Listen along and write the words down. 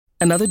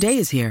Another day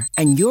is here,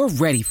 and you're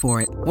ready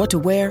for it. What to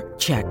wear?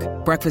 Check.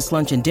 Breakfast,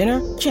 lunch, and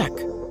dinner? Check.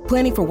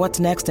 Planning for what's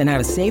next and how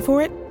to save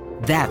for it?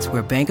 That's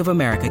where Bank of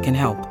America can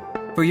help.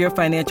 For your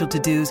financial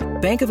to-dos,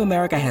 Bank of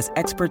America has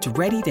experts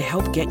ready to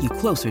help get you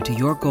closer to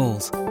your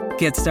goals.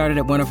 Get started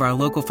at one of our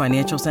local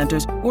financial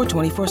centers or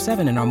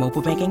 24/7 in our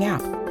mobile banking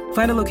app.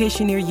 Find a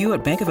location near you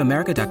at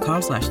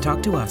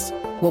bankofamerica.com/talktous.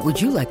 What would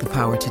you like the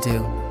power to do?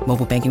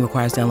 Mobile banking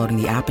requires downloading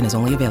the app and is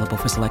only available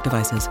for select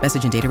devices.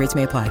 Message and data rates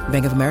may apply.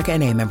 Bank of America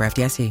N.A., member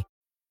FDIC.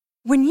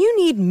 When you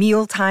need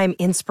mealtime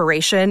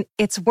inspiration,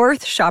 it's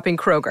worth shopping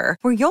Kroger,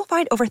 where you'll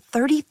find over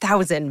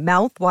 30,000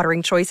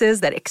 mouth-watering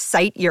choices that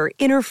excite your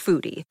inner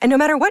foodie. And no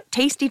matter what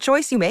tasty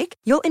choice you make,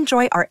 you'll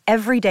enjoy our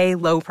everyday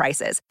low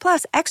prices,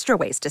 plus extra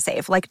ways to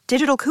save, like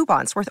digital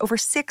coupons worth over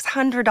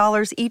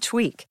 $600 each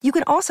week. You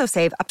can also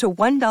save up to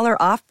 $1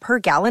 off per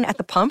gallon at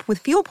the pump with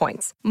fuel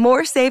points.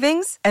 More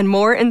savings and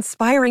more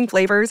inspiring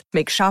flavors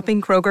make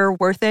shopping Kroger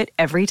worth it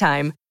every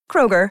time.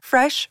 Kroger,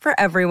 fresh for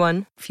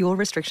everyone. Fuel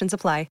restrictions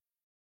apply.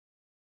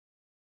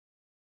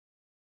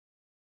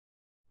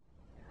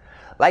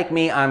 Like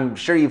me, I'm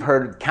sure you've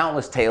heard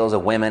countless tales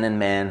of women and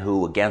men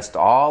who, against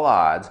all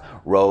odds,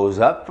 rose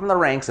up from the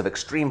ranks of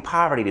extreme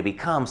poverty to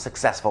become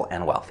successful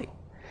and wealthy.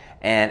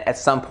 And at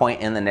some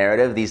point in the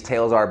narrative, these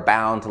tales are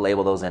bound to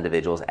label those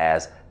individuals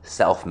as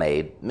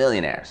self-made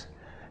millionaires.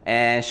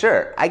 And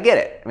sure, I get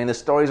it. I mean, the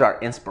stories are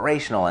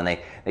inspirational and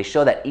they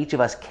show that each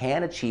of us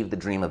can achieve the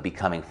dream of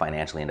becoming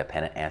financially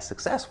independent and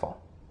successful.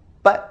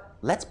 But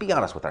let's be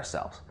honest with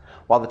ourselves.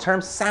 While the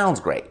term sounds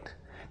great,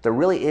 there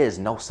really is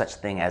no such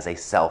thing as a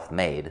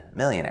self-made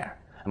millionaire.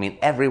 I mean,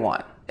 every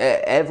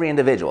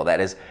individual that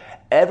has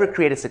ever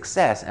created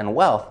success and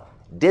wealth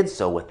did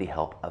so with the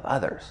help of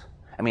others.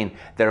 I mean,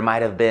 there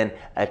might have been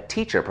a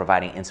teacher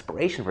providing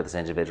inspiration for this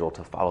individual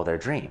to follow their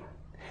dream.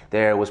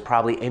 There was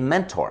probably a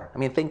mentor,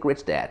 think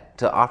Rich Dad,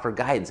 to offer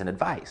guidance and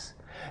advice.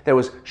 There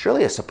was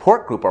surely a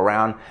support group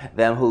around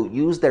them who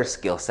used their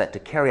skill set to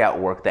carry out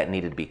work that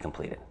needed to be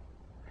completed.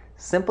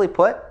 Simply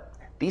put,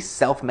 these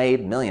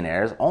self-made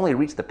millionaires only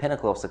reach the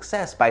pinnacle of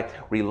success by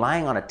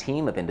relying on a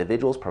team of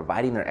individuals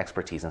providing their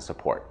expertise and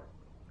support.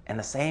 And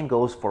the same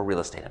goes for real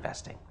estate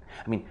investing.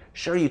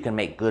 Sure, you can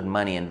make good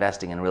money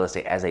investing in real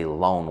estate as a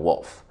lone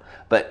wolf.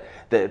 But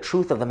the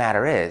truth of the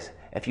matter is,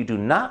 if you do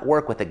not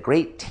work with a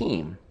great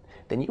team,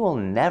 then you will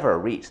never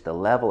reach the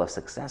level of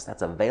success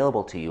that's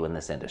available to you in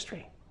this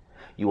industry.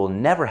 You will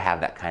never have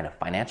that kind of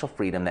financial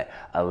freedom that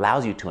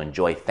allows you to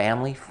enjoy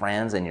family,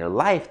 friends, and your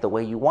life the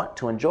way you want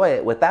to enjoy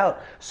it without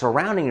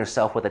surrounding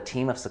yourself with a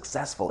team of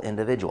successful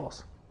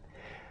individuals.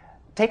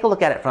 Take a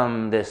look at it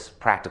from this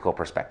practical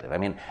perspective.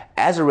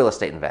 As a real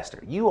estate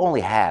investor, you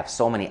only have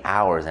so many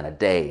hours in a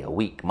day, a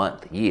week,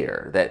 month,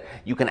 year that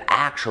you can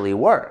actually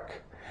work.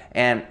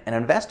 And an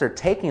investor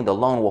taking the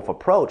lone wolf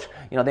approach,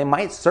 they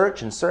might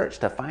search and search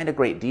to find a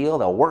great deal.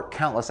 They'll work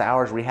countless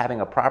hours rehabbing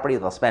a property.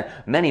 They'll spend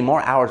many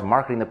more hours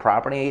marketing the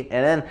property.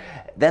 And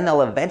then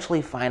they'll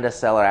eventually find a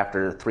seller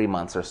after 3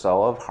 months or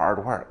so of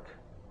hard work.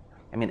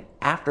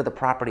 After the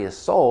property is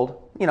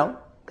sold,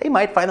 they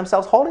might find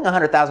themselves holding a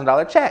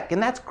 $100,000 check.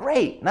 And that's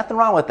great. Nothing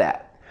wrong with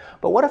that.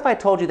 But what if I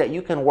told you that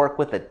you can work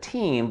with a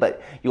team,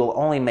 but you'll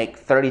only make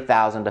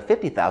 $30,000 to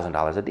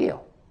 $50,000 a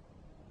deal?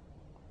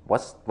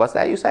 What's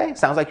that you say?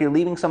 Sounds like you're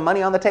leaving some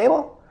money on the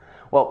table?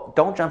 Well,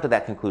 don't jump to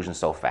that conclusion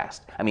so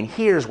fast.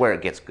 Here's where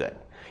it gets good.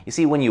 You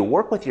see, when you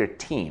work with your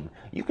team,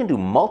 you can do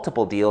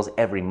multiple deals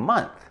every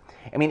month.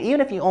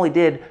 Even if you only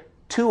did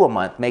 2 a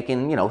month,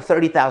 making,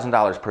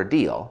 $30,000 per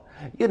deal,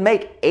 you'd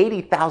make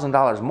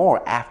 $80,000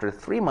 more after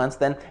 3 months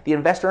than the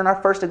investor in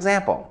our first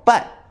example.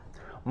 But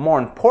more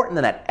important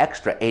than that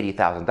extra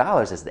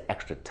 $80,000 is the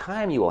extra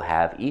time you will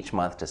have each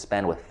month to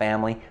spend with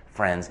family,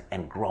 friends,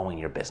 and growing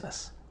your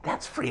business.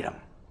 That's freedom.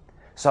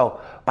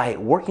 So by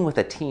working with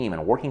a team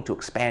and working to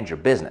expand your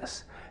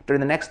business,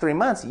 during the next 3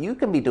 months, you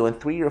can be doing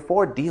 3 or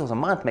 4 deals a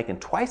month, making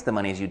twice the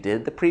money as you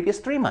did the previous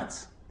 3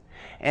 months.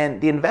 And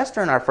the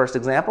investor in our first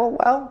example,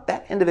 well,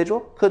 that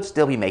individual could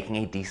still be making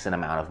a decent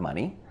amount of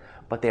money,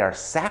 but they are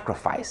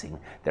sacrificing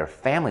their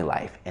family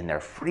life and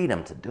their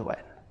freedom to do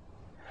it.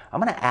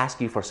 I'm going to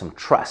ask you for some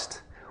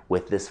trust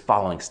with this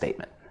following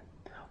statement.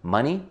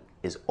 Money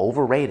is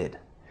overrated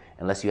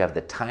unless you have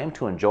the time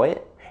to enjoy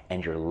it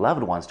and your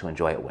loved ones to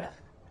enjoy it with.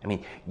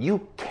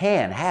 You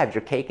can have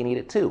your cake and eat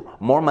it too.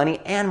 More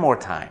money and more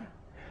time.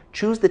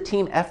 Choose the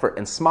team effort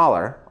and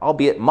smaller,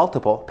 albeit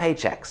multiple,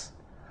 paychecks.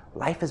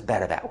 Life is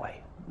better that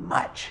way.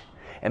 Much.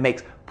 It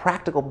makes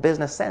practical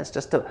business sense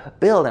just to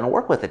build and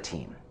work with a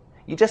team.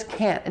 You just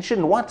can't and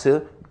shouldn't want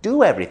to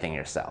do everything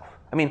yourself.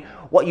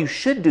 What you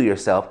should do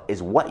yourself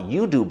is what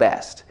you do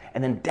best,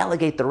 and then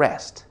delegate the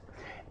rest.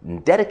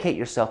 And dedicate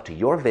yourself to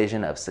your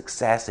vision of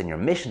success and your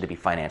mission to be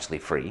financially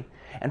free,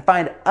 and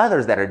find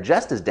others that are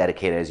just as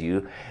dedicated as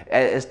you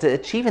as to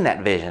achieving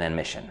that vision and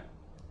mission.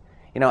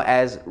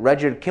 As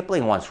Rudyard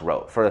Kipling once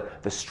wrote, for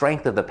the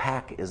strength of the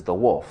pack is the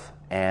wolf,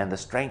 and the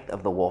strength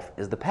of the wolf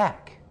is the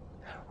pack.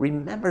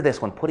 Remember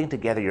this when putting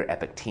together your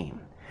epic team.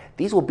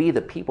 These will be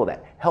the people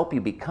that help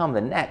you become the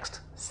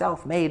next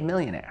self-made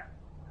millionaire.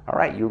 All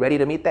right, you ready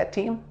to meet that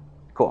team?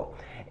 Cool.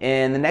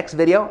 In the next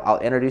video, I'll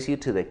introduce you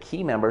to the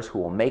key members who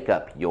will make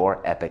up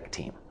your epic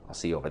team. I'll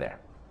see you over there.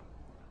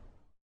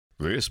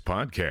 This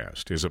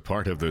podcast is a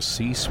part of the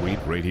C-Suite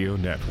Radio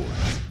Network.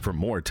 For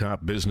more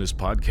top business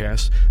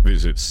podcasts,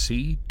 visit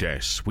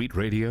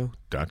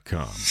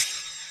c-suiteradio.com.